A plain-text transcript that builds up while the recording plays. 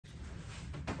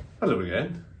Hello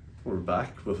again. We're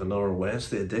back with another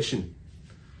Wednesday edition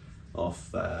of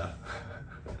I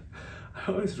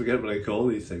always forget what I call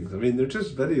these things. I mean, they're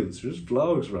just videos, they're just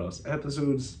vlogs for us.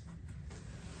 Episodes,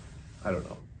 I don't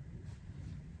know.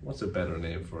 What's a better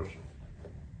name for it?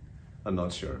 I'm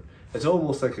not sure. It's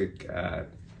almost like a,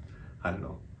 I don't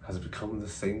know, has it become the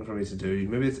thing for me to do?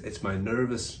 Maybe it's my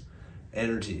nervous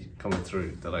energy coming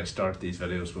through that I start these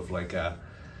videos with like a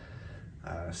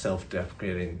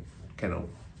self-deprecating, kind of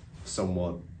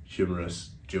somewhat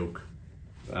humorous joke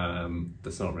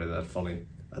that's not really that funny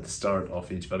at the start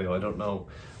of each video. I don't know,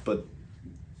 but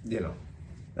you know,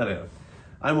 anyway,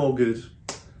 I'm all good.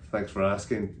 Thanks for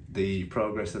asking. The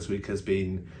progress this week has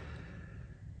been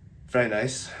very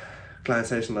nice. Client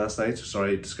session last night,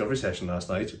 sorry, discovery session last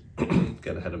night.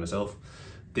 Getting ahead of myself.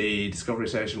 The discovery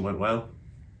session went well.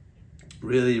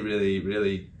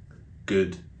 Really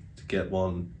good to get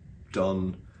one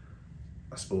done,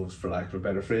 I suppose, for lack of a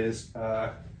better phrase.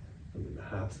 My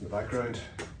hat's in the background.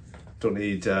 Don't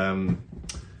need,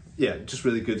 yeah, just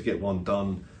really good to get one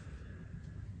done.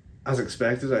 As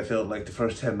expected, I felt like the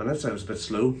first 10 minutes I was a bit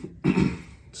slow.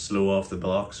 Slow off the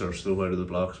blocks, or slow out of the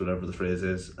blocks, whatever the phrase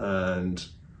is. And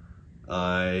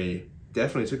I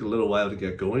definitely took a little while to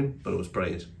get going, but it was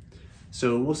brilliant.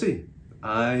 So we'll see.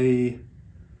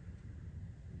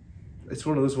 It's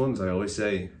one of those ones I always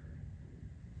say,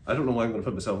 I don't know why I'm going to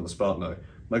put myself on the spot now.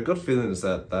 My gut feeling is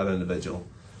that that individual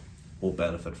will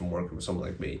benefit from working with someone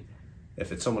like me.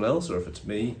 If it's someone else or if it's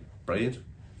me, brilliant,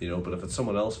 you know, but if it's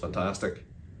someone else, fantastic.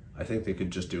 I think they could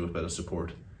just do a bit of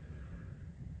support.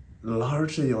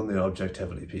 Largely on the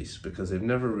objectivity piece, because they've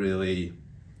never really,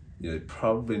 you know,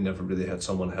 probably never really had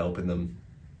someone helping them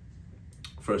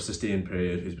for a sustained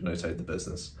period who's been outside the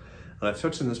business. And I've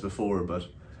touched on this before, but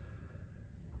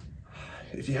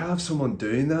if you have someone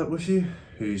doing that with you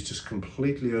who's just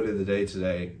completely out of the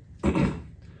day-to-day,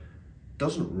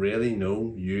 doesn't really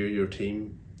know you, your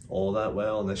team, all that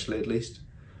well, initially at least,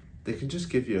 they can just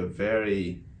give you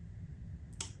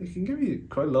they can give you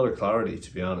quite a lot of clarity,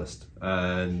 to be honest.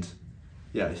 And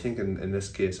yeah, I think in this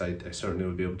case, I certainly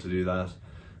would be able to do that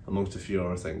amongst a few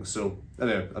other things. So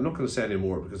anyway, I'm not going to say any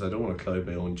more because I don't want to cloud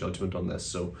my own judgment on this.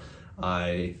 So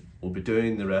I will be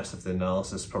doing the rest of the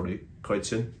analysis probably quite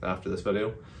soon after this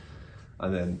video,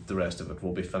 and then the rest of it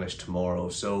will be finished tomorrow.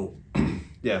 So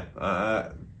yeah,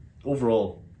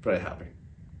 overall very happy,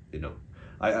 you know.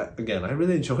 Again, I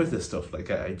really enjoy this stuff.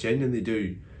 Like I genuinely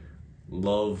do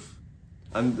love,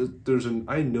 and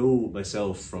I know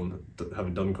myself from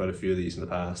having done quite a few of these in the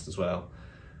past as well,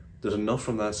 there's enough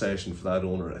from that session for that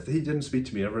owner. If he didn't speak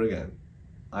to me ever again,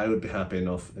 I would be happy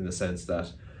enough in the sense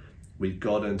that we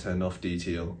got into enough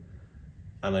detail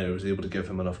and I was able to give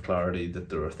him enough clarity that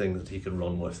there are things that he can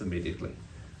run with immediately.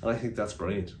 And I think that's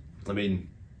brilliant. I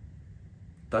mean,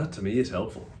 that to me is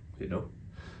helpful, you know?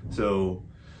 So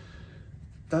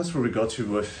that's where we got to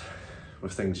with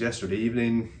things yesterday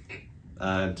evening,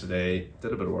 and today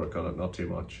did a bit of work on it, not too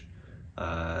much.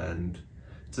 And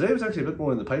today was actually a bit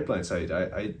more on the pipeline side.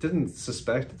 I didn't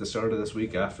suspect at the start of this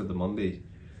week, after the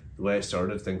way I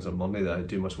started things on Monday, that I'd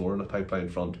do much more on the pipeline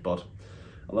front, but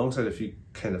alongside a few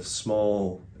kind of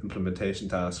small implementation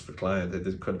tasks for clients, I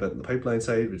did quite a bit on the pipeline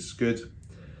side, which is good.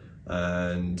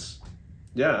 And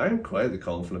yeah, I'm quietly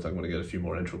confident I'm going to get a few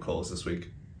more intro calls this week,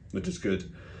 which is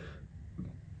good.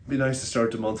 Be nice to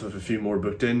start the month with a few more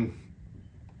booked in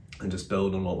and just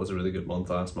build on what was a really good month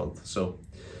last month. So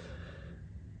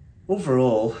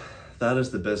overall, that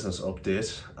is the business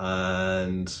update.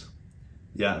 And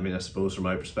yeah, I mean, I suppose from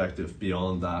my perspective,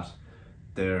 beyond that,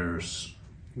 there's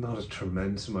not a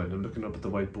tremendous amount. I'm looking up at the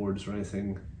whiteboards or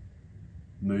anything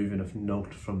moving of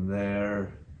note from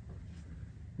there.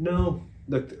 No,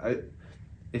 look, I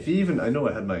know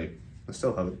I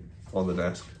still have it on the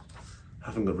desk.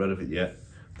 Haven't got rid of it yet.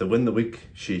 The win the week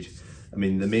sheet. I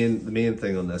mean, the main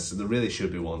thing on this, there really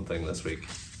should be one thing this week,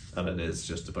 and it is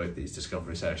just about these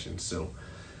discovery sessions. So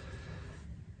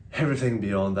everything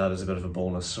beyond that is a bit of a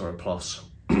bonus or a plus.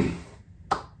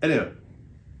 Anyway,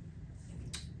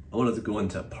 I wanted to go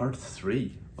into part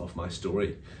 3 of my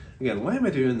story. Again, why am I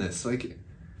doing this? Like,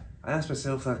 I asked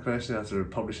myself that question after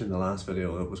publishing the last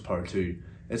video. It was part 2.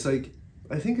 It's like,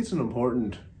 I think it's an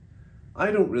important,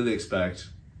 I don't really expect,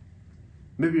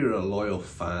 maybe you're a loyal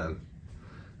fan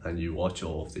and you watch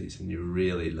all of these and you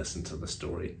really listen to the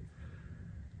story.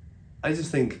 I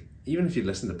just think, even if you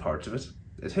listen to parts of it,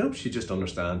 it helps you just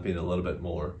understand being a little bit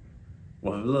more,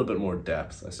 well, a little bit more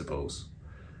depth, I suppose.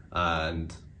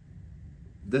 And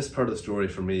this part of the story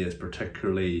for me is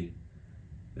particularly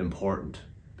important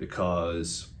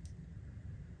because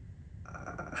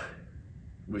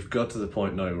we've got to the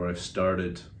point now where I've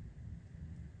started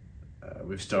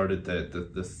we've started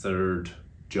the third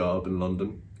job in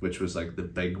London, which was like the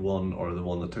big one, or the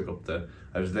one that took up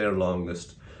I was there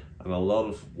longest, and a lot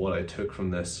of what I took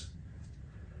from this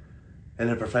in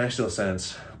a professional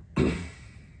sense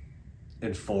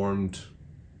informed.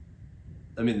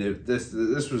 I mean, this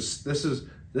was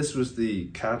the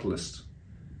catalyst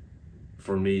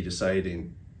for me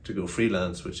deciding to go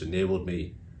freelance, which enabled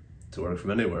me to work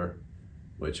from anywhere,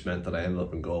 which meant that I ended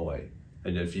up in Galway.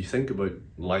 And if you think about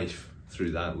life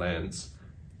through that lens,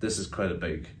 this is quite a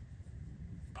big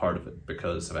part of it,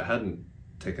 because if I hadn't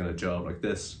taken a job like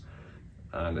this,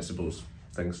 and I suppose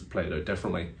things had played out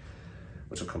differently,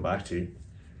 which I'll come back to,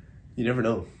 you never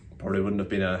know. Probably wouldn't have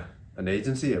been an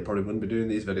agency. I probably wouldn't be doing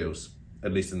these videos,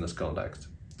 at least in this context.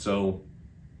 So,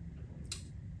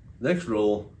 next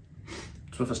role,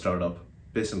 it's with a startup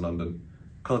based in London,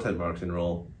 content marketing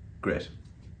role, great.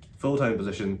 Full-time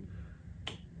position,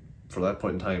 for that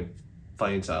point in time,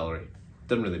 fine salary.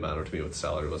 Didn't really matter to me what the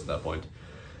salary was at that point.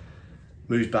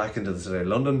 Moved back into the city of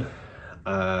London,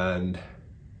 and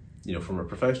you know, from a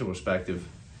professional perspective,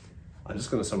 I'm just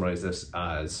going to summarize this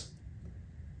as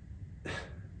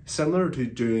similar to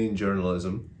doing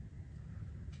journalism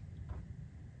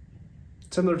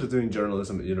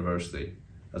at university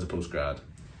as a postgrad.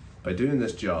 By doing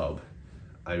this job,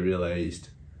 I realized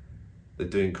that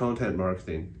doing content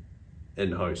marketing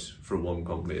in-house for one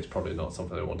company is probably not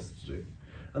something I wanted to do.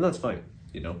 And that's fine,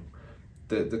 you know.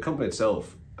 The company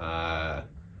itself, I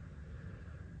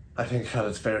think, had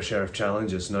its fair share of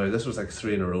challenges. Now, this was like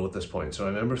 3 in a row at this point, so I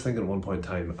remember thinking at one point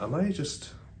in time, am I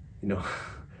just, you know,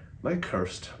 am I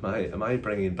cursed? Am I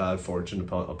bringing bad fortune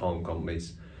upon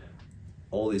companies?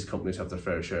 All these companies have their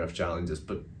fair share of challenges,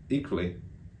 but equally,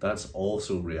 that's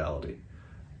also reality.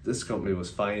 This company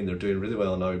was fine, they're doing really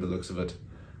well now by the looks of it,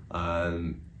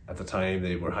 and at the time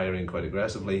they were hiring quite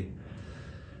aggressively,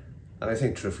 and I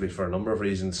think truthfully for a number of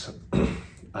reasons.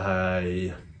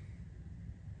 I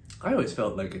always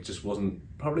felt like it just wasn't,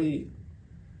 probably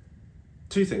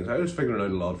two things. I was figuring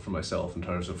out a lot for myself in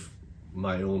terms of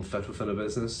my own fit within a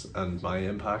business and my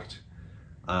impact,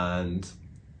 and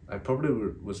I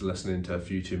probably was listening to a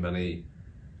few too many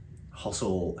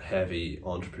hustle heavy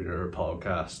entrepreneur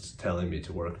podcasts telling me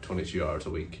to work 22 hours a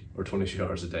week or 22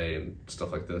 hours a day and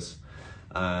stuff like this.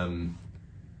 But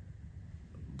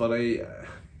I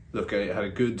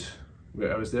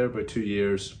was there about 2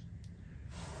 years.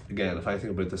 Again, if I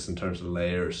think about this in terms of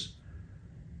layers,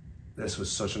 this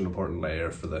was such an important layer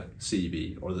for the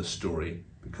CV or the story,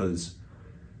 because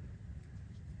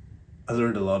I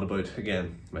learned a lot about,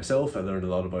 again, myself. I learned a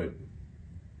lot about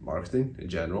marketing in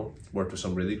general. Worked with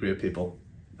some really great people.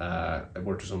 I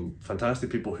worked with some fantastic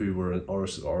people who were in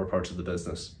our parts of the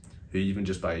business, who even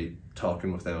just by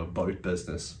talking with them about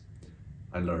business,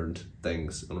 I learned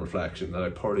things on reflection that I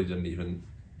probably didn't even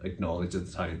acknowledge at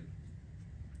the time.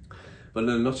 But in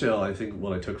a nutshell, I think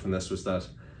what I took from this was that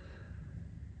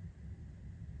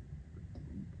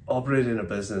operating a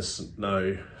business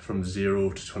now from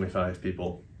 0 to 25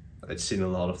 people, I'd seen a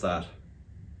lot of that.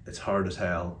 It's hard as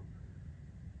hell,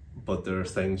 but there are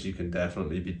things you can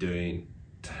definitely be doing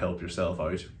to help yourself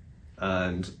out.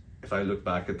 And if I look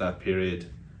back at that period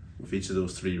with each of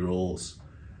those 3 roles,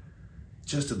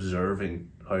 just observing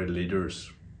how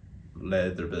leaders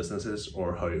led their businesses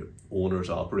or how owners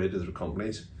operated their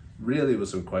companies really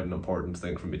was quite an important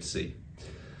thing for me to see.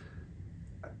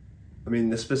 I mean,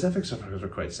 the specifics of it are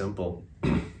quite simple.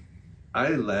 I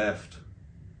left,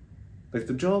 like,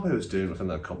 the job I was doing within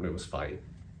that company was fine.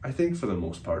 I think for the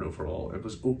most part overall, it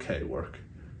was okay work.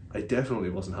 I definitely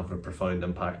wasn't having a profound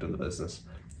impact on the business.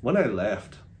 When I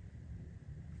left,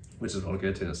 which is what I'll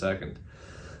get to in a second,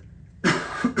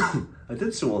 I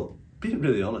did so on, being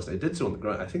really honest, I did so on the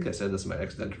ground. I think I said this in my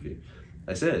exit interview.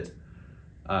 I said,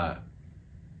 I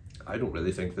don't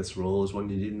really think this role is one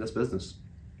you need in this business.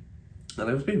 And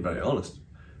I was being very honest.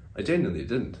 I genuinely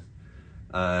didn't.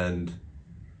 And,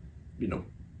 you know,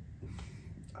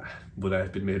 would I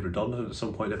have been made redundant at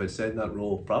some point if I'd stayed in that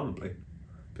role? Probably.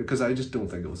 Because I just don't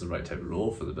think it was the right type of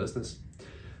role for the business.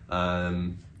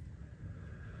 But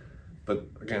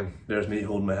again, there's me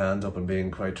holding my hands up and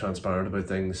being quite transparent about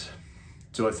things.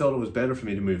 So I thought it was better for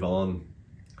me to move on.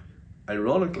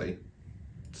 Ironically,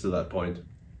 to that point,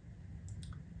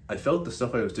 I felt the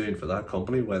stuff I was doing for that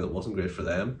company, while it wasn't great for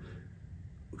them,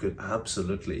 could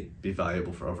absolutely be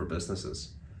valuable for other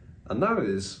businesses. And that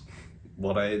is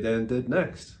what I then did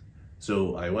next.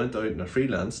 So I went out and I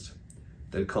freelanced,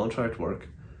 did contract work.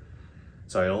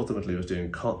 So I ultimately was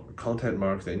doing content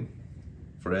marketing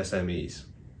for SMEs.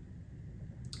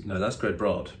 Now that's quite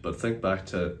broad, but think back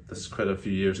to, this is quite a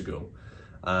few years ago,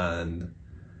 and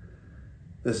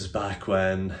this is back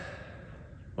when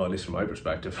well, at least from my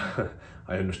perspective,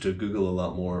 I understood Google a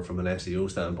lot more from an SEO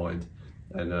standpoint,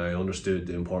 and I understood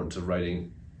the importance of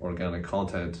writing organic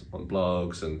content on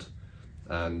blogs, and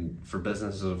for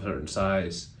businesses of a certain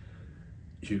size,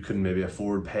 you couldn't maybe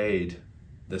afford paid.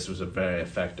 This was a very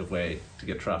effective way to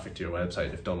get traffic to your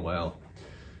website if done well.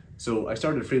 So I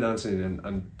started freelancing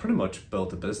and pretty much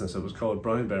built a business. It was called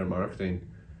Brown Bear Marketing.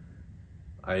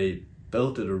 I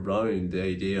built it around the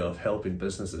idea of helping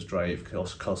businesses drive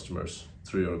customers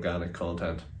through organic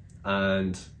content.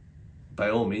 And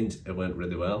by all means, it went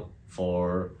really well.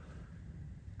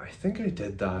 I think I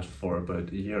did that for about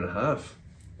 1.5 years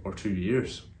or 2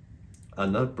 years.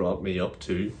 And that brought me up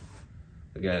to,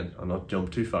 again, I'll not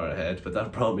jump too far ahead, but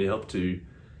that brought me up to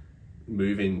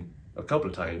moving a couple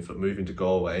of times, but moving to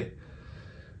Galway,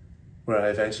 where I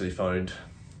eventually found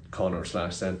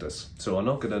Connor/Sentis. So I'll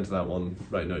not get into that one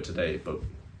right now today, but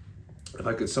if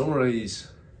I could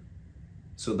summarize,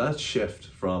 so that shift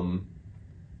from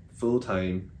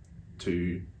full-time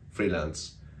to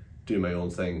freelance, do my own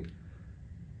thing,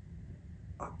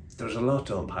 there's a lot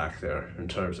to unpack there in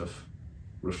terms of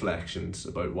reflections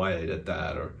about why I did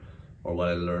that or what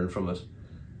I learned from it.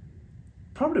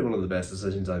 Probably one of the best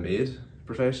decisions I made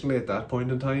professionally at that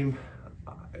point in time.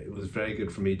 It was very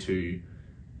good for me to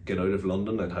get out of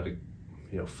London. I'd had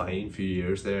a fine few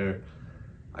years there.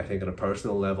 I think on a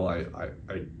personal level,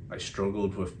 I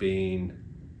struggled with being.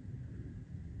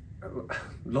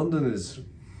 London is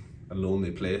a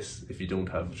lonely place if you don't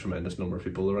have a tremendous number of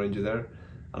people around you there,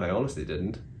 and I honestly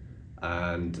didn't.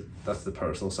 And that's the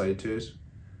personal side to it.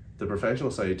 The professional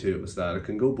side to it was that it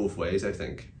can go both ways, I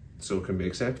think. So it can be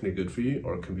exceptionally good for you,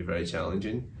 or it can be very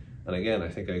challenging. And again, I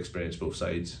think I experienced both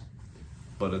sides.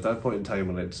 But at that point in time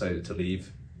when I decided to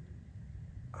leave,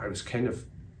 I was kind of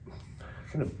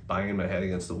banging my head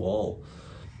against the wall.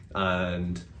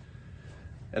 And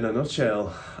in a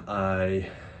nutshell, I've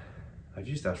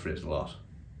used that phrase a lot.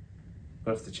 I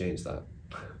have to change that.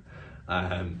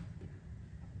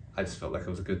 I just felt like it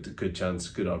was a good chance,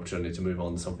 good opportunity to move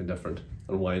on to something different,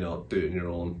 and why not do it on your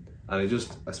own? And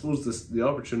I suppose the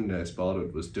opportunity I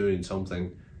spotted was doing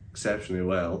something exceptionally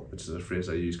well, which is a phrase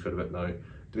I use quite a bit now.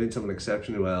 Doing something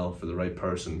exceptionally well for the right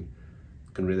person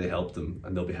can really help them,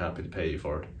 and they'll be happy to pay you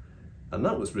for it. And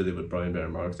that was really what Brown Bear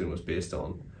Marketing was based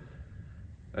on.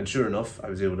 And sure enough, I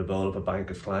was able to build up a bank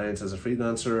of clients as a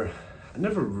freelancer. I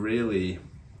never really,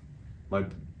 I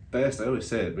always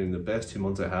say it, the best 2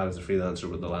 months I had as a freelancer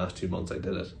were the last 2 months I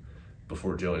did it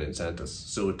before joining Sentis.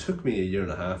 So it took me 1.5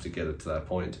 years to get it to that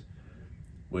point,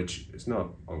 which is not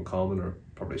uncommon or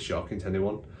probably shocking to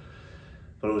anyone.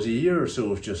 But it was a year or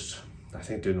so of just, I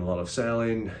think, doing a lot of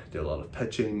selling, doing a lot of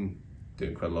pitching,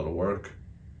 doing quite a lot of work.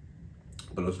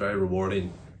 But it was very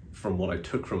rewarding from what I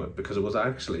took from it, because it was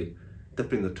actually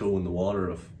dipping the toe in the water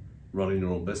of running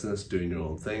your own business, doing your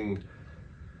own thing,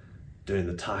 doing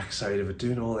the tax side of it,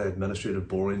 doing all the administrative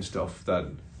boring stuff that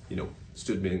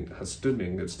has stood me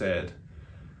in good stead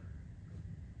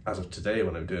as of today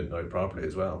when I'm doing it now properly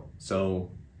as well.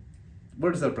 So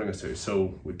where does that bring us to?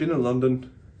 So we've been in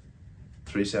London,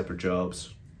 3 separate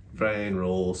jobs, varying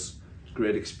roles,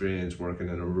 great experience working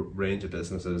in a range of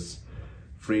businesses.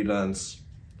 Freelance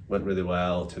went really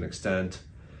well to an extent,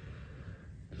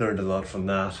 learned a lot from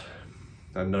that,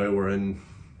 and now we're in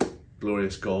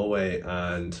glorious Galway.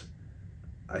 And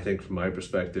I think from my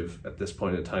perspective at this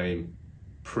point in time,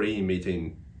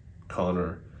 pre-meeting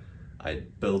Connor, I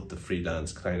built the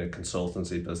freelance kind of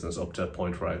consultancy business up to a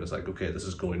point where I was like, okay, this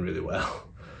is going really well.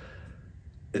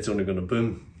 It's only going to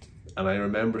boom. And I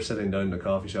remember sitting down in a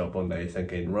coffee shop one day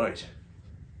thinking, right,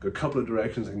 got a couple of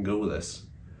directions I can go with this.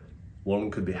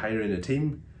 One could be hiring a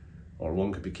team, or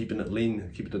one could be keeping it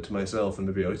lean, keeping it to myself, and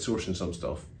maybe outsourcing some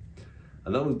stuff.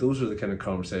 And those were the kind of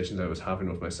conversations I was having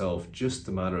with myself just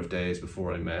a matter of days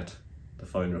before I met the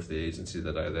founder of the agency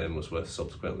that I then was with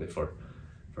subsequently for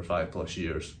 5+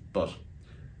 years. But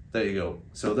there you go.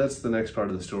 So that's the next part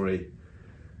of the story.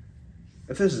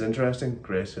 If this is interesting,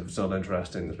 great. If it's not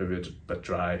interesting, it's maybe a bit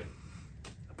dry.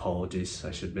 Apologies.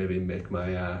 I should maybe make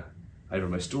my either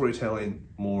my storytelling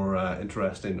more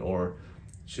interesting, or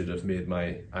should have made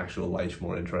my actual life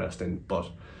more interesting.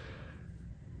 But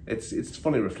it's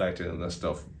funny reflecting on this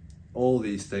stuff. All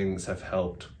these things have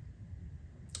helped,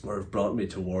 or have brought me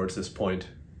towards this point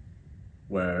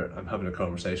where I'm having a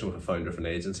conversation with a founder of an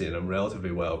agency, and I'm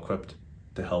relatively well equipped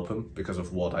to help him because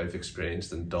of what I've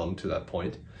experienced and done to that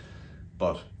point.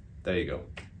 But there you go.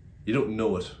 You don't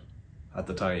know it at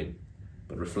the time,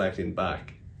 but reflecting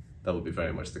back, that would be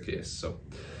very much the case. So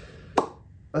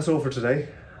that's all for today.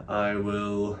 I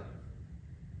will,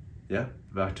 be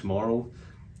back tomorrow.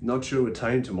 Not sure what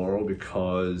time tomorrow,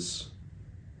 because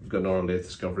we've got an hour late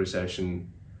discovery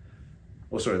session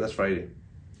Oh sorry, that's Friday.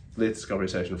 Late discovery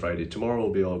session Friday. Tomorrow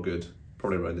will be all good,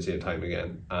 probably around the same time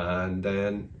again. And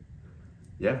then,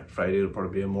 yeah, Friday will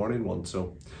probably be a morning one.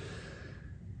 So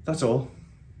that's all.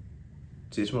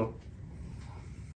 See you tomorrow.